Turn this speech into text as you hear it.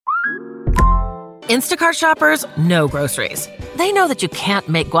Instacart shoppers know groceries. They know that you can't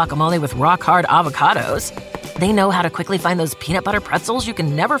make guacamole with rock-hard avocados. They know how to quickly find those peanut butter pretzels you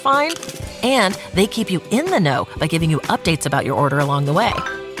can never find. And they keep you in the know by giving you updates about your order along the way.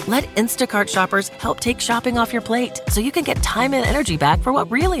 Let Instacart shoppers help take shopping off your plate so you can get time and energy back for what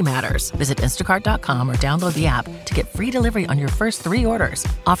really matters. Visit instacart.com or download the app to get free delivery on your first 3 orders.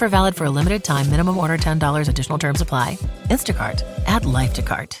 Offer valid for a limited time. Minimum order $10. Additional terms apply. Instacart. Add life to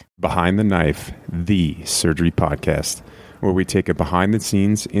cart. Behind the Knife, the surgery podcast, where we take a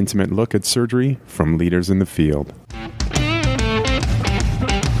behind-the-scenes, intimate look at surgery from leaders in the field.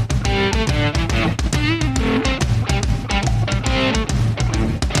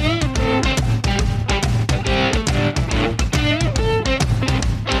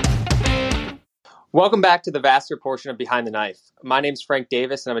 Welcome back to the vascular portion of Behind the Knife. My name is Frank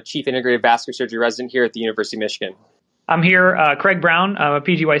Davis, and I'm a Chief Integrated Vascular Surgery resident here at the University of Michigan. I'm here, Craig Brown. I'm a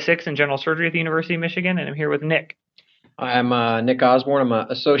PGY6 in General Surgery at the University of Michigan, and I'm here with Nick. I'm Nick Osborne. I'm an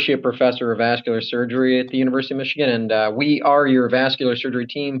Associate Professor of Vascular Surgery at the University of Michigan, and we are your vascular surgery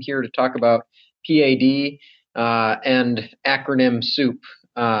team here to talk about PAD and acronym soup.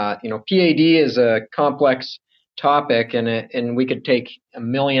 PAD is a complex topic, and we could take a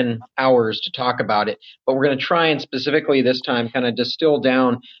million hours to talk about it, but we're going to try and specifically this time kind of distill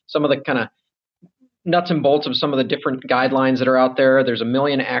down some of the kind of nuts and bolts of some of the different guidelines that are out there. There's a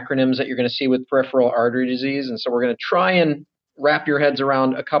million acronyms that you're going to see with peripheral artery disease, and so we're going to try and wrap your heads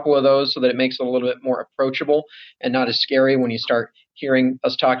around a couple of those so that it makes it a little bit more approachable and not as scary when you start hearing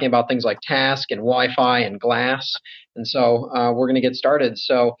us talking about things like TASC and Wi-Fi and glass. And so we're going to get started.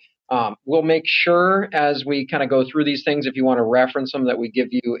 So we'll make sure as we kind of go through these things, if you want to reference them, that we give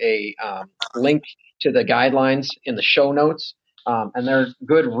you a link to the guidelines in the show notes. And they're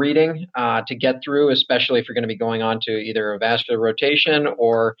good reading to get through, especially if you're going to be going on to either a vascular rotation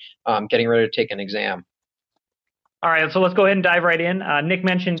or getting ready to take an exam. All right, so let's go ahead and dive right in. Nick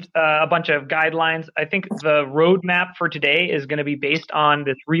mentioned a bunch of guidelines. I think the roadmap for today is going to be based on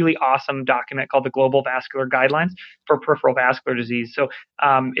this really awesome document called the Global Vascular Guidelines for Peripheral Vascular Disease. So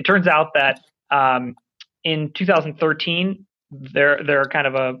it turns out that in 2013, there are kind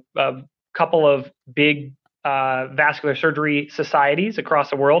of a couple of big vascular surgery societies across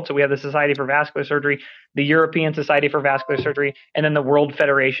the world. So we have the Society for Vascular Surgery, the European Society for Vascular Surgery, and then the World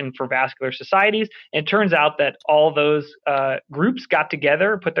Federation for Vascular Societies. And it turns out that all those groups got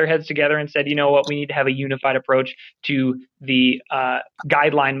together, put their heads together and said, you know what, we need to have a unified approach to the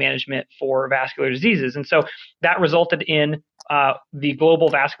guideline management for vascular diseases. And so that resulted in the Global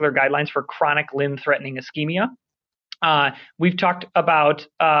Vascular Guidelines for Chronic Limb-Threatening Ischemia. We've talked about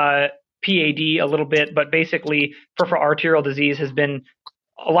PAD a little bit, but basically peripheral arterial disease has been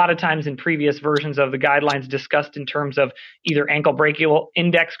a lot of times in previous versions of the guidelines discussed in terms of either ankle brachial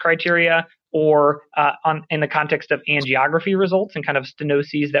index criteria or in the context of angiography results and kind of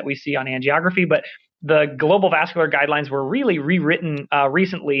stenoses that we see on angiography. But the global vascular guidelines were really rewritten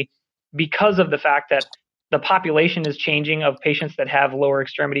recently because of the fact that the population is changing of patients that have lower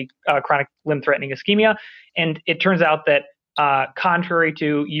extremity chronic limb-threatening ischemia. And it turns out that contrary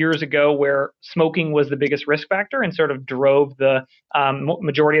to years ago where smoking was the biggest risk factor and sort of drove the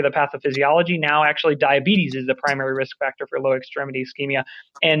majority of the pathophysiology, now actually diabetes is the primary risk factor for low extremity ischemia.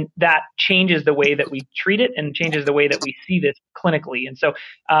 And that changes the way that we treat it and changes the way that we see this clinically. And so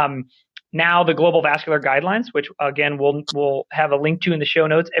now the Global Vascular Guidelines, which again we'll have a link to in the show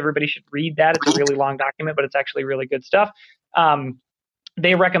notes. Everybody should read that. It's a really long document, but it's actually really good stuff.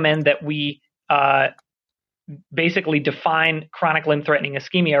 They recommend that we basically define chronic limb-threatening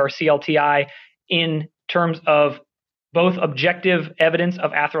ischemia, or CLTI, in terms of both objective evidence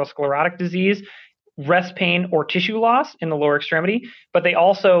of atherosclerotic disease, rest pain, or tissue loss in the lower extremity. But they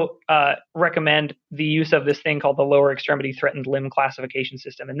also recommend the use of this thing called the Lower Extremity Threatened Limb Classification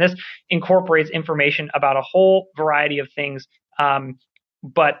System. And this incorporates information about a whole variety of things,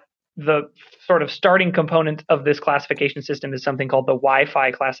 but the sort of starting component of this classification system is something called the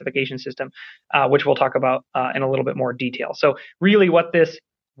Wi-Fi classification system, which we'll talk about in a little bit more detail. So really what this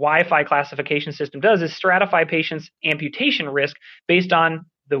Wi-Fi classification system does is stratify patients' amputation risk based on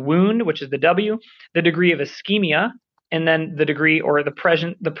the wound, which is the W, the degree of ischemia, and then the degree or the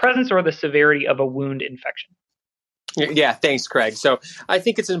presence or the severity of a wound infection. Yeah, thanks, Craig. So I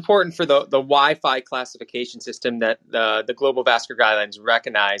think it's important for the Wi-Fi classification system that the Global Vascular Guidelines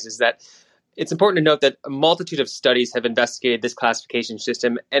recognize is that it's important to note that a multitude of studies have investigated this classification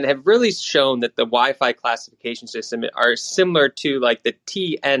system and have really shown that the Wi-Fi classification system are similar to like the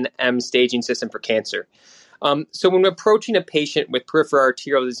TNM staging system for cancer. So when approaching a patient with peripheral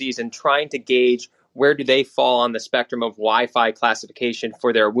arterial disease and trying to gauge where do they fall on the spectrum of Wi-Fi classification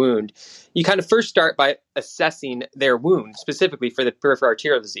for their wound, you kind of first start by assessing their wound, specifically for the peripheral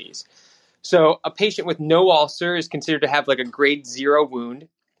arterial disease. So a patient with no ulcer is considered to have like a grade 0 wound.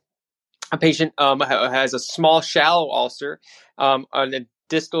 A patient has a small shallow ulcer on a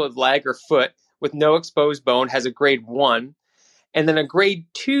distal leg or foot with no exposed bone has a grade 1. And then a grade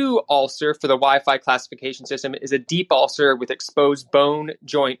 2 ulcer for the Wi-Fi classification system is a deep ulcer with exposed bone,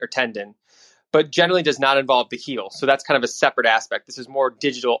 joint, or tendon, but generally does not involve the heel. So that's kind of a separate aspect. This is more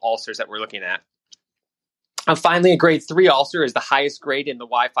digital ulcers that we're looking at. Finally, a grade 3 ulcer is the highest grade in the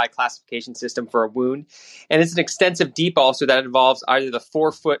Wi-Fi classification system for a wound, and it's an extensive deep ulcer that involves either the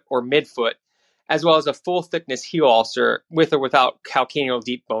forefoot or midfoot, as well as a full thickness heel ulcer with or without calcaneal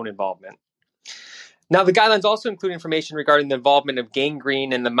deep bone involvement. Now, the guidelines also include information regarding the involvement of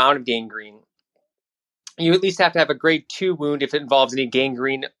gangrene and the amount of gangrene. You at least have to have a grade 2 wound if it involves any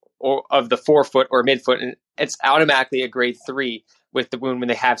gangrene or of the forefoot or midfoot, and it's automatically a grade 3 with the wound when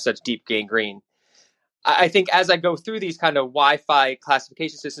they have such deep gangrene. I think as I go through these kind of Wi-Fi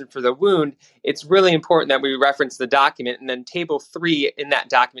classification systems for the wound, it's really important that we reference the document, and then table 3 in that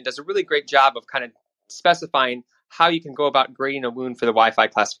document does a really great job of kind of specifying how you can go about grading a wound for the Wi-Fi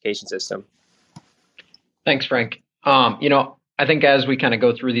classification system. Thanks, Frank. I think as we kind of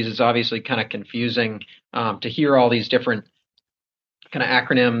go through these, it's obviously kind of confusing to hear all these different kind of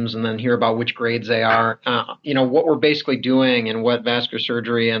acronyms and then hear about which grades they are. What we're basically doing and what vascular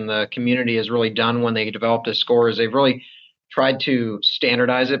surgery and the community has really done when they developed this score is they've really tried to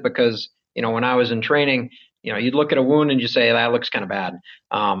standardize it because, when I was in training, you'd look at a wound and you say, that looks kind of bad.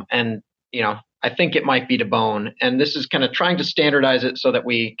 I think it might be to bone. And this is kind of trying to standardize it so that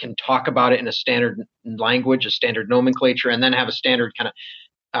we can talk about it in a standard language, a standard nomenclature, and then have a standard kind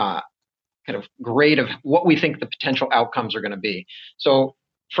of grade of what we think the potential outcomes are going to be. So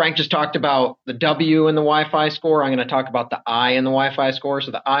Frank just talked about the W in the Wi-Fi score. I'm going to talk about the I in the Wi-Fi score.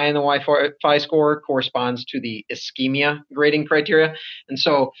 So the I in the Wi-Fi score corresponds to the ischemia grading criteria. And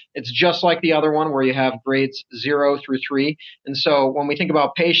so it's just like the other one where you have grades 0 through 3. And so when we think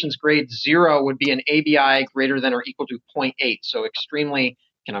about patients, grade 0 would be an ABI greater than or equal to 0.8. So extremely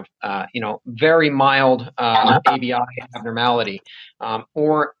kind of, very mild ABI abnormality.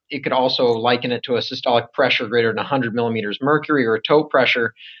 Or it could also liken it to a systolic pressure greater than 100 millimeters mercury or a toe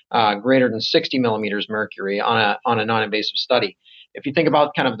pressure greater than 60 millimeters mercury on a non-invasive study. If you think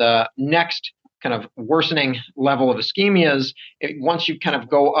about kind of the next kind of worsening level of ischemias, once you kind of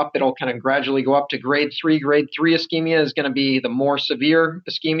go up, it'll kind of gradually go up to grade 3. Grade 3 ischemia is going to be the more severe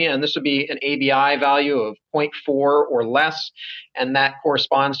ischemia, and this would be an ABI value of 0.4 or less, and that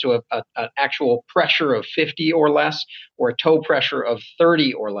corresponds to an actual pressure of 50 or less, or a toe pressure of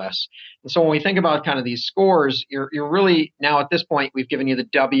 30 or less. And so when we think about kind of these scores, you're really now at this point, we've given you the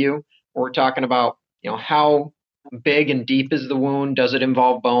W, where we're talking about, how big and deep is the wound? Does it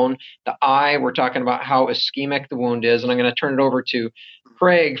involve bone? The I, we're talking about how ischemic the wound is. And I'm going to turn it over to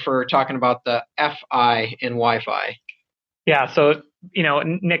Craig for talking about the FI in Wi-Fi. Yeah. So,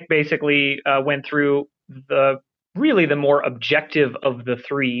 Nick basically went through the more objective of the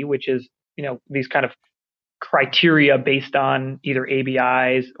three, which is, these kind of criteria based on either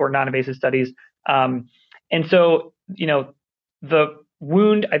ABIs or non-invasive studies. And so, the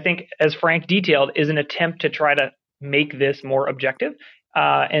wound, I think, as Frank detailed, is an attempt to try to make this more objective.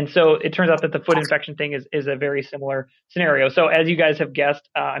 And so it turns out that the foot infection thing is a very similar scenario. So as you guys have guessed,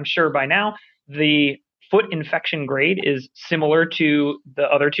 I'm sure by now, the foot infection grade is similar to the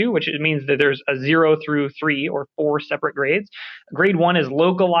other two, which means that there's a 0 through 3 or 4 separate grades. Grade 1 is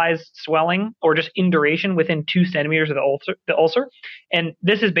localized swelling or just induration within 2 centimeters of the ulcer. And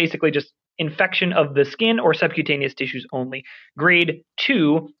this is basically just infection of the skin or subcutaneous tissues only. Grade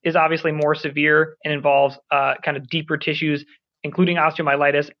 2 is obviously more severe and involves kind of deeper tissues, including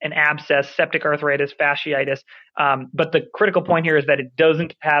osteomyelitis, and abscess, septic arthritis, fasciitis. But the critical point here is that it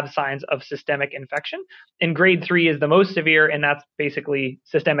doesn't have signs of systemic infection. And grade 3 is the most severe, and that's basically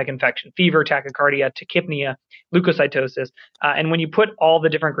systemic infection: fever, tachycardia, tachypnea, leukocytosis. And when you put all the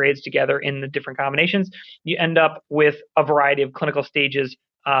different grades together in the different combinations, you end up with a variety of clinical stages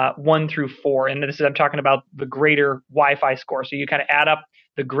 1 through 4. And I'm talking about the greater Wi-Fi score. So you kind of add up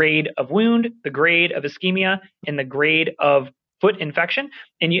the grade of wound, the grade of ischemia, and the grade of foot infection,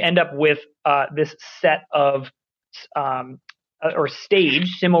 and you end up with this set of or stage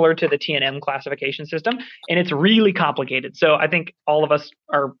similar to the TNM classification system, and it's really complicated. So I think all of us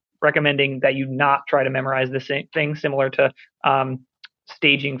are recommending that you not try to memorize this thing similar to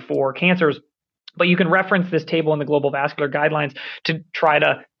staging for cancers. But you can reference this table in the Global Vascular Guidelines to try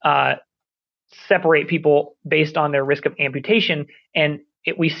to separate people based on their risk of amputation. And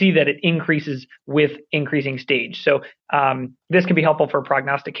we see that it increases with increasing stage. So this can be helpful for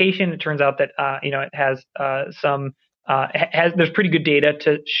prognostication. It turns out that it has there's pretty good data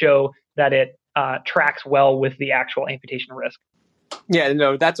to show that it tracks well with the actual amputation risk. Yeah,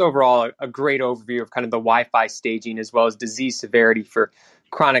 no, that's overall a great overview of kind of the Wi-Fi staging as well as disease severity for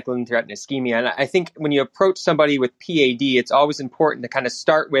chronic limb-threatening ischemia. And I think when you approach somebody with PAD, it's always important to kind of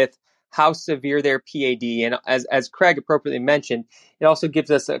start with how severe their PAD. And as Craig appropriately mentioned, it also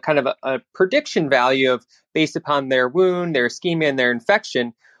gives us a kind of a prediction value of, based upon their wound, their ischemia, and their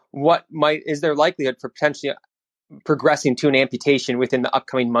infection, is their likelihood for potentially progressing to an amputation within the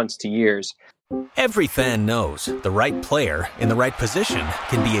upcoming months to years. Every fan knows the right player in the right position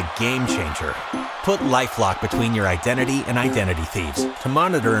can be a game changer. Put LifeLock between your identity and identity thieves to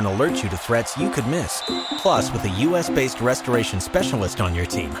monitor and alert you to threats you could miss. Plus, with a U.S.-based restoration specialist on your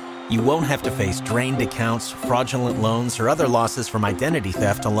team, you won't have to face drained accounts, fraudulent loans, or other losses from identity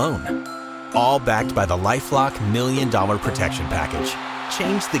theft alone. All backed by the LifeLock $1 Million Protection Package.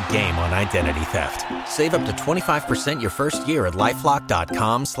 Change the game on identity theft. Save up to 25% your first year at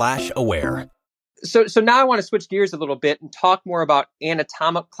LifeLock.com/aware. So now I want to switch gears a little bit and talk more about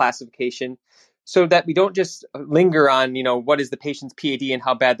anatomic classification so that we don't just linger on, what is the patient's PAD and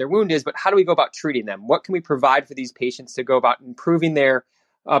how bad their wound is, but how do we go about treating them? What can we provide for these patients to go about improving their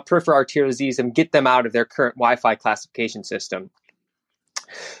peripheral arterial disease and get them out of their current Wi-Fi classification system?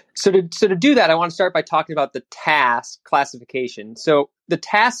 So to do that, I want to start by talking about the TAS classification. So the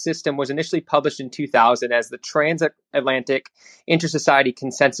TAS system was initially published in 2000 as the Transatlantic Intersociety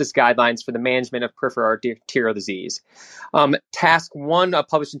Consensus Guidelines for the Management of Peripheral Arterial Disease. TAS 1,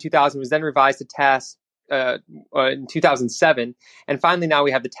 published in 2000, was then revised to TAS in 2007. And finally, now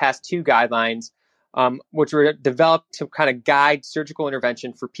we have the TAS 2 guidelines, which were developed to kind of guide surgical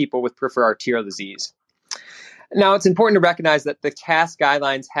intervention for people with peripheral arterial disease. Now, it's important to recognize that the TAS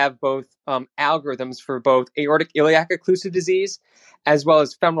guidelines have both algorithms for both aortic iliac occlusive disease as well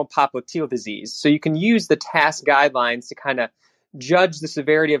as femoral popliteal disease. So you can use the TAS guidelines to kind of judge the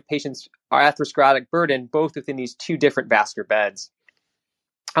severity of patients' atherosclerotic burden, both within these two different vascular beds.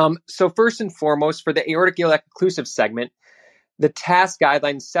 So first and foremost, for the aortic iliac occlusive segment, the TAS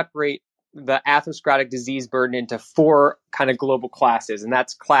guidelines separate the atherosclerotic disease burden into four kind of global classes, and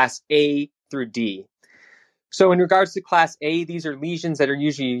that's class A through D. So in regards to class A, these are lesions that are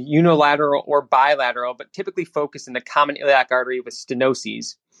usually unilateral or bilateral, but typically focus in the common iliac artery with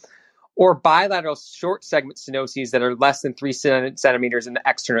stenoses, or bilateral short segment stenoses that are less than 3 centimeters in the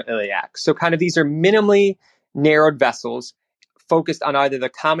external iliac. So kind of these are minimally narrowed vessels focused on either the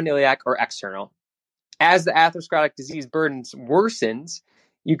common iliac or external. As the atherosclerotic disease burden worsens,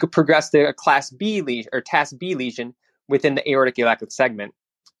 you could progress to a class B lesion or TAS B lesion within the aortic iliac segment.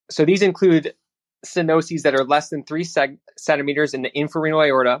 So these include stenoses that are less than 3 centimeters in the infrarenal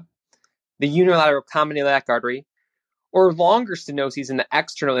aorta, the unilateral common iliac artery, or longer stenoses in the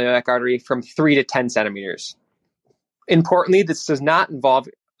external iliac artery from 3 to 10 centimeters. Importantly, this does not involve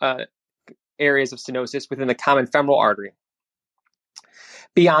areas of stenosis within the common femoral artery.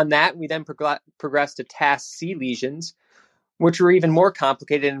 Beyond that, we then progress to TAS C lesions, which are even more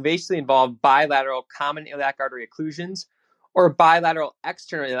complicated and basically involve bilateral common iliac artery occlusions or bilateral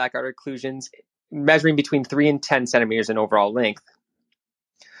external iliac artery occlusions measuring between 3 and 10 centimeters in overall length.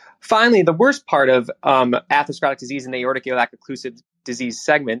 Finally, the worst part of atherosclerotic disease in the aortic iliac occlusive disease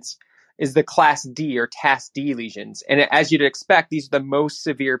segments is the class D or TAS D lesions. And as you'd expect, these are the most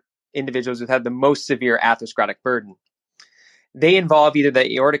severe individuals who have the most severe atherosclerotic burden. They involve either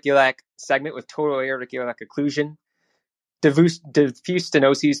the aortic iliac segment with total aortic iliac occlusion, diffuse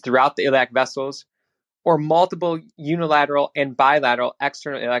stenoses throughout the iliac vessels, or multiple unilateral and bilateral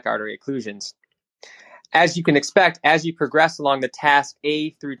external iliac artery occlusions. As you can expect, as you progress along the TAS A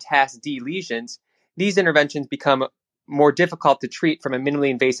through TAS D lesions, these interventions become more difficult to treat from a minimally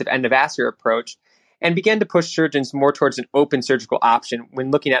invasive endovascular approach and begin to push surgeons more towards an open surgical option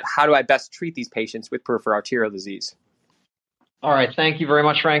when looking at how do I best treat these patients with peripheral arterial disease. All right. Thank you very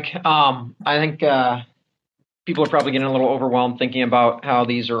much, Frank. I think people are probably getting a little overwhelmed thinking about how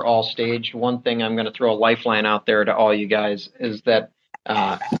these are all staged. One thing I'm going to throw a lifeline out there to all you guys is that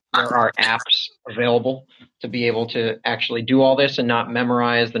there are apps available to be able to actually do all this and not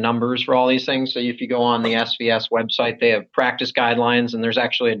memorize the numbers for all these things. So if you go on the SVS website, they have practice guidelines, and there's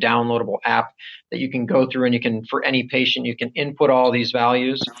actually a downloadable app that you can go through, and you can, for any patient, you can input all these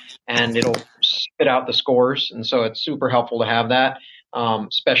values and it'll spit out the scores. And so it's super helpful to have that,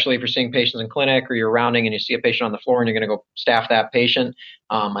 especially if you're seeing patients in clinic or you're rounding and you see a patient on the floor and you're going to go staff that patient.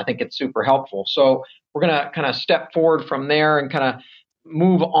 I think it's super helpful. So we're going to kind of step forward from there and kind of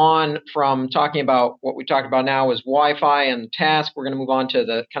move on from talking about what we talked about now is Wi-Fi and task. We're going to move on to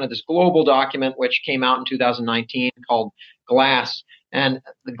the kind of this global document, which came out in 2019 called GLASS. And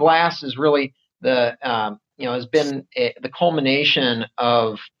the GLASS is really has been the culmination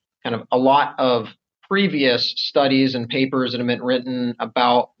of kind of a lot of previous studies and papers that have been written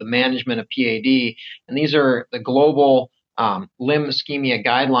about the management of PAD. And these are the global limb ischemia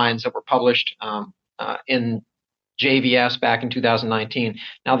guidelines that were published in JVS back in 2019.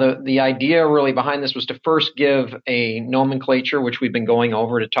 Now, the idea really behind this was to first give a nomenclature, which we've been going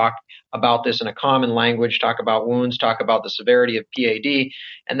over, to talk about this in a common language, talk about wounds, talk about the severity of PAD,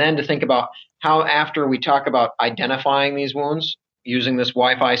 and then to think about how, after we talk about identifying these wounds using this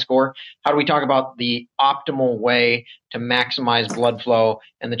Wi-Fi score, how do we talk about the optimal way to maximize blood flow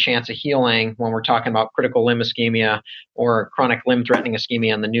and the chance of healing when we're talking about critical limb ischemia or chronic limb threatening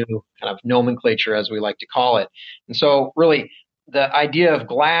ischemia and the new kind of nomenclature, as we like to call it. And so really the idea of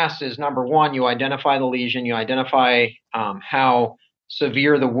GLASS is, number one, you identify the lesion, you identify how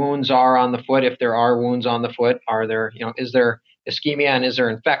severe the wounds are on the foot. If there are wounds on the foot, is there ischemia and is there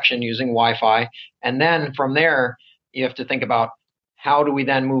infection using Wi-Fi? And then from there, you have to think about how do we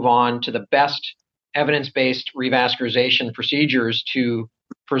then move on to the best evidence-based revascularization procedures to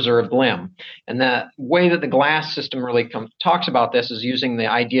preserve limb. And the way that the GLASS system really talks about this is using the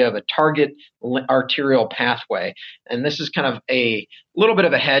idea of a target arterial pathway. And this is kind of a little bit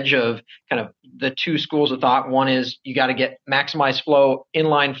of a hedge of kind of the two schools of thought. One is you got to get maximized flow,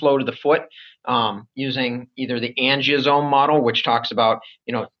 inline flow to the foot, using either the angiosome model, which talks about,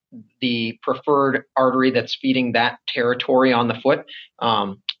 the preferred artery that's feeding that territory on the foot,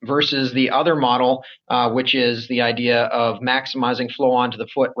 versus the other model, which is the idea of maximizing flow onto the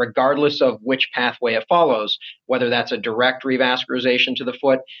foot regardless of which pathway it follows, whether that's a direct revascularization to the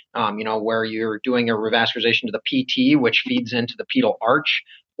foot, where you're doing a revascularization to the PT, which feeds into the pedal arch,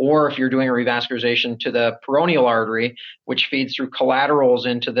 or if you're doing a revascularization to the peroneal artery, which feeds through collaterals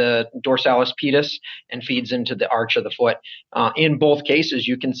into the dorsalis pedis and feeds into the arch of the foot. In both cases,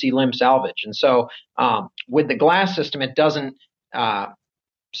 you can see limb salvage. And so with the GLASS system, it doesn't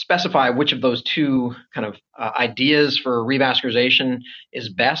specify which of those two kind of ideas for revascularization is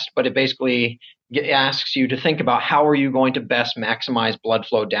best, but it basically asks you to think about how are you going to best maximize blood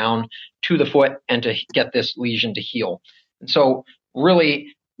flow down to the foot and to get this lesion to heal. And so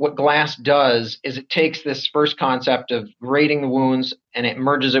really what GLASS does is it takes this first concept of grading the wounds and it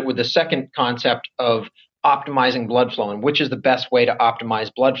merges it with the second concept of optimizing blood flow and which is the best way to optimize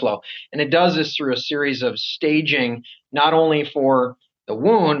blood flow. And it does this through a series of staging, not only for the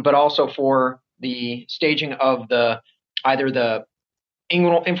wound, but also for the staging of either the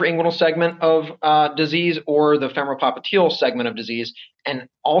infrainguinal segment of disease or the femoral-popliteal segment of disease. And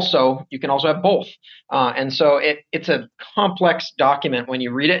also, you can also have both. And so it's a complex document when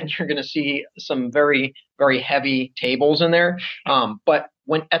you read it, and you're going to see some very, very heavy tables in there. But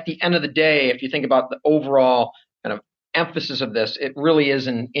when at the end of the day, if you think about the overall kind of emphasis of this, it really is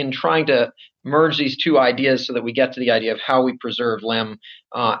in trying to merge these two ideas so that we get to the idea of how we preserve limb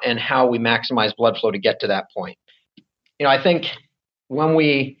and how we maximize blood flow to get to that point. I think when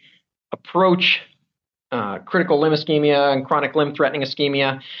we approach critical limb ischemia and chronic limb threatening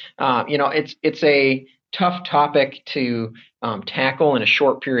ischemia, it's a tough topic to tackle in a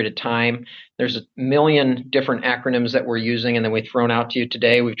short period of time. There's a million different acronyms that we're using and then we've thrown out to you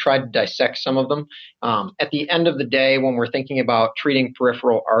today. We've tried to dissect some of them. At the end of the day, when we're thinking about treating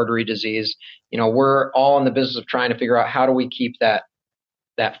peripheral artery disease, we're all in the business of trying to figure out how do we keep that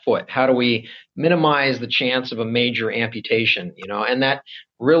foot? How do we minimize the chance of a major amputation? And that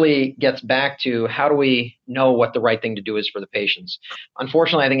really gets back to how do we know what the right thing to do is for the patients?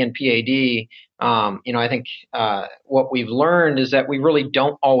 Unfortunately, I think in PAD, I think what we've learned is that we really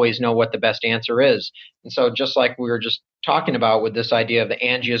don't always know what the best answer is. And so just like we were just talking about with this idea of the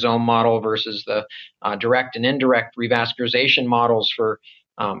angiosome model versus the direct and indirect revascularization models for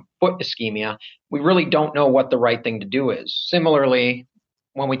foot ischemia, we really don't know what the right thing to do is. Similarly,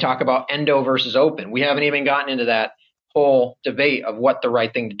 when we talk about endo versus open, we haven't even gotten into that whole debate of what the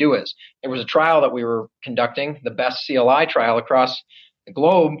right thing to do is. There was a trial that we were conducting, the best CLI trial across the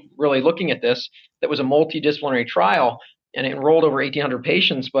globe, really looking at this, that was a multidisciplinary trial, and it enrolled over 1,800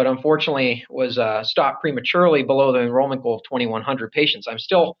 patients, but unfortunately was stopped prematurely below the enrollment goal of 2,100 patients. I'm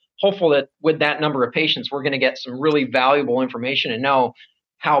still hopeful that with that number of patients, we're going to get some really valuable information and know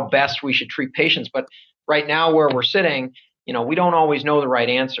how best we should treat patients. But right now where we're sitting, we don't always know the right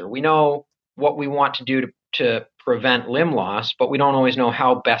answer. We know what we want to do to prevent limb loss, but we don't always know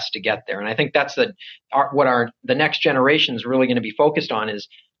how best to get there. And I think that's the next generation is really going to be focused on, is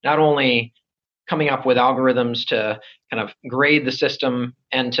not only coming up with algorithms to kind of grade the system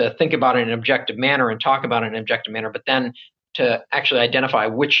and to think about it in an objective manner and talk about it in an objective manner, but then to actually identify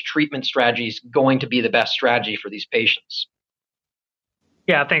which treatment strategy is going to be the best strategy for these patients.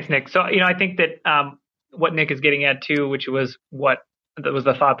 Yeah, thanks, Nick. So, I think that what Nick is getting at too, which was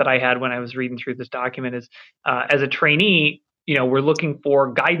the thought that I had when I was reading through this document, is as a trainee, we're looking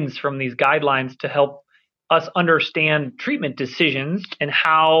for guidance from these guidelines to help us understand treatment decisions and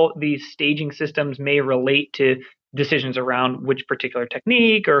how these staging systems may relate to decisions around which particular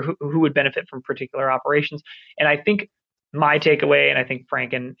technique or who would benefit from particular operations. And I think my takeaway, and I think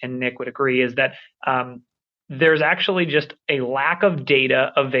Frank and Nick would agree, is that there's actually just a lack of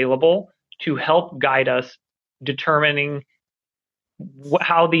data available to help guide us determining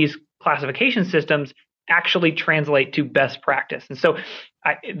how these classification systems actually translate to best practice. And so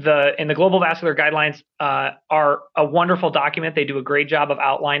the Global Vascular Guidelines are a wonderful document. They do a great job of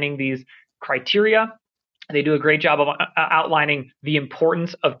outlining these criteria. They do a great job of outlining the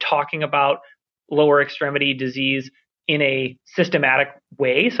importance of talking about lower extremity disease in a systematic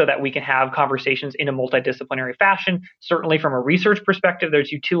way so that we can have conversations in a multidisciplinary fashion. Certainly from a research perspective,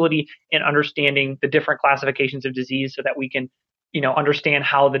 there's utility in understanding the different classifications of disease so that we can understand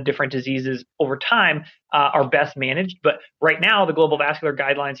how the different diseases over time are best managed. But right now, the Global Vascular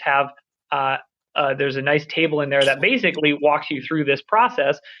Guidelines have there's a nice table in there that basically walks you through this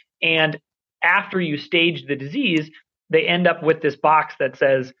process. And after you stage the disease, they end up with this box that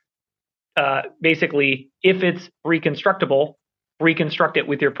says, basically, if it's reconstructible, reconstruct it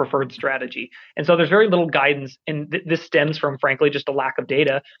with your preferred strategy. And so there's very little guidance, and this stems from, frankly, just a lack of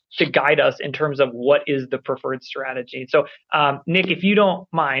data to guide us in terms of what is the preferred strategy. So, Nick, if you don't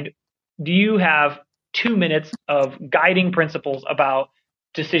mind, do you have 2 minutes of guiding principles about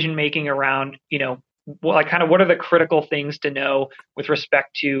decision making around, what are the critical things to know with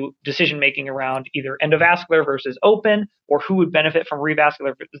respect to decision making around either endovascular versus open, or who would benefit from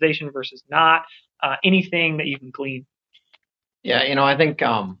revascularization versus not? Anything that you can glean. Yeah, I think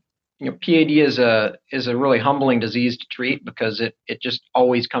PAD is a really humbling disease to treat because it just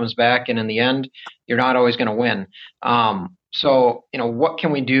always comes back, and in the end, you're not always going to win. So what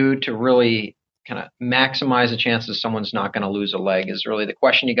can we do to really kind of maximize the chances someone's not going to lose a leg is really the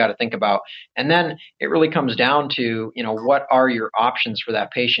question you got to think about. And then it really comes down to, what are your options for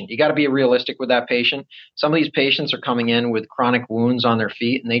that patient? You got to be realistic with that patient. Some of these patients are coming in with chronic wounds on their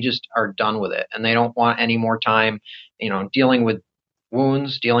feet and they just are done with it. And they don't want any more time, dealing with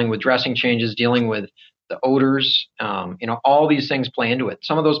wounds, dealing with dressing changes, dealing with the odors, all these things play into it.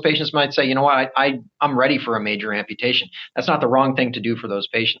 Some of those patients might say, I'm ready for a major amputation. That's not the wrong thing to do for those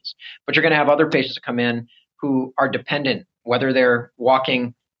patients. But you're going to have other patients come in who are dependent, whether they're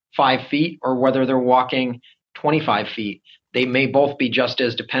walking 5 feet or whether they're walking 25 feet. They may both be just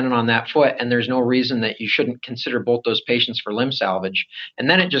as dependent on that foot, and there's no reason that you shouldn't consider both those patients for limb salvage. And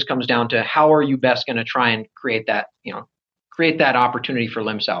then it just comes down to how are you best going to try and create that opportunity for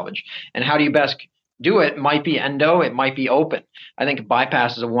limb salvage. And how do you best do it? Might be endo, it might be open. I think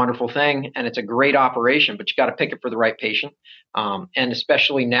bypass is a wonderful thing and it's a great operation, but you got to pick it for the right patient. And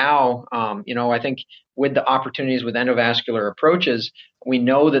especially now, I think with the opportunities with endovascular approaches, we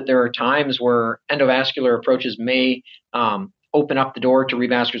know that there are times where endovascular approaches may open up the door to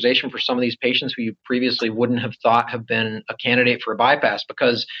revascularization for some of these patients who you previously wouldn't have thought have been a candidate for a bypass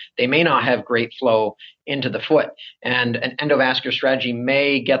because they may not have great flow into the foot. And an endovascular strategy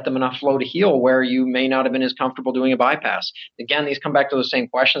may get them enough flow to heal where you may not have been as comfortable doing a bypass. Again, these come back to the same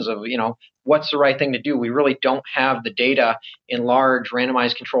questions of, what's the right thing to do? We really don't have the data in large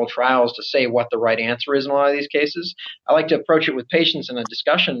randomized controlled trials to say what the right answer is in a lot of these cases. I like to approach it with patients in a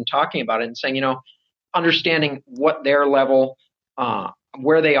discussion, talking about it and saying, understanding what their level,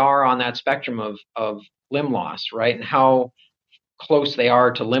 where they are on that spectrum of limb loss, right? And how close they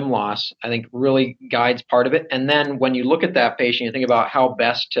are to limb loss, I think really guides part of it. And then when you look at that patient, you think about how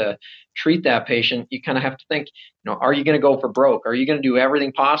best to treat that patient, you kind of have to think, are you going to go for broke? Are you going to do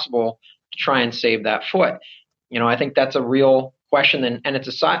everything possible to try and save that foot? I think that's a real question, and it's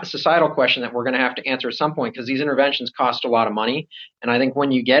a societal question that we're going to have to answer at some point because these interventions cost a lot of money. And I think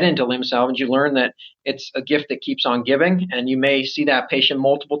when you get into limb salvage, you learn that it's a gift that keeps on giving, and you may see that patient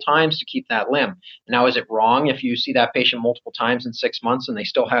multiple times to keep that limb. Now, is it wrong if you see that patient multiple times in 6 months and they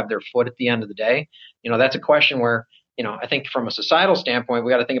still have their foot at the end of the day? That's a question where, I think from a societal standpoint,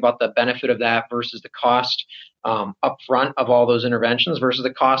 we got to think about the benefit of that versus the cost upfront of all those interventions versus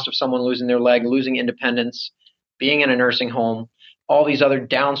the cost of someone losing their leg, losing independence, being in a nursing home, all these other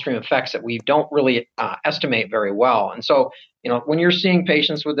downstream effects that we don't really estimate very well. And so, when you're seeing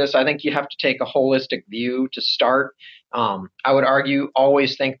patients with this, I think you have to take a holistic view to start. I would argue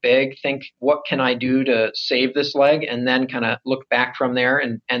always think big, think what can I do to save this leg, and then kind of look back from there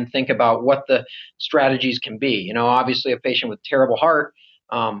and think about what the strategies can be. Obviously a patient with terrible heart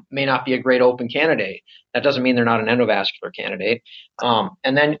may not be a great open candidate. That doesn't mean they're not an endovascular candidate.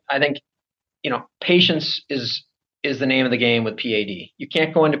 And then I think, patience is the name of the game with PAD. You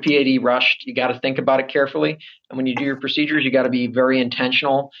can't go into PAD rushed. You got to think about it carefully. And when you do your procedures, you got to be very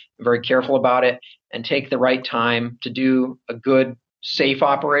intentional, very careful about it, and take the right time to do a good, safe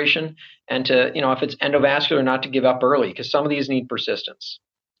operation. And to, if it's endovascular, not to give up early, because some of these need persistence.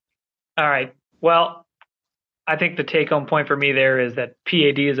 All right. Well, I think the take-home point for me there is that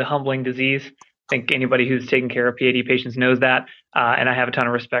PAD is a humbling disease. I think anybody who's taking care of PAD patients knows that. And I have a ton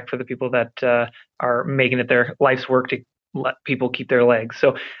of respect for the people that are making it their life's work to let people keep their legs.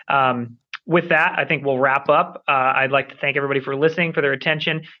 So with that, I think we'll wrap up. I'd like to thank everybody for listening, for their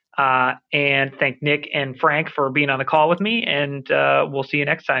attention, and thank Nick and Frank for being on the call with me. And we'll see you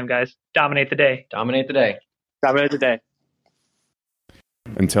next time, guys. Dominate the day. Dominate the day. Dominate the day.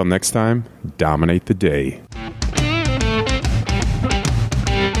 Until next time, dominate the day.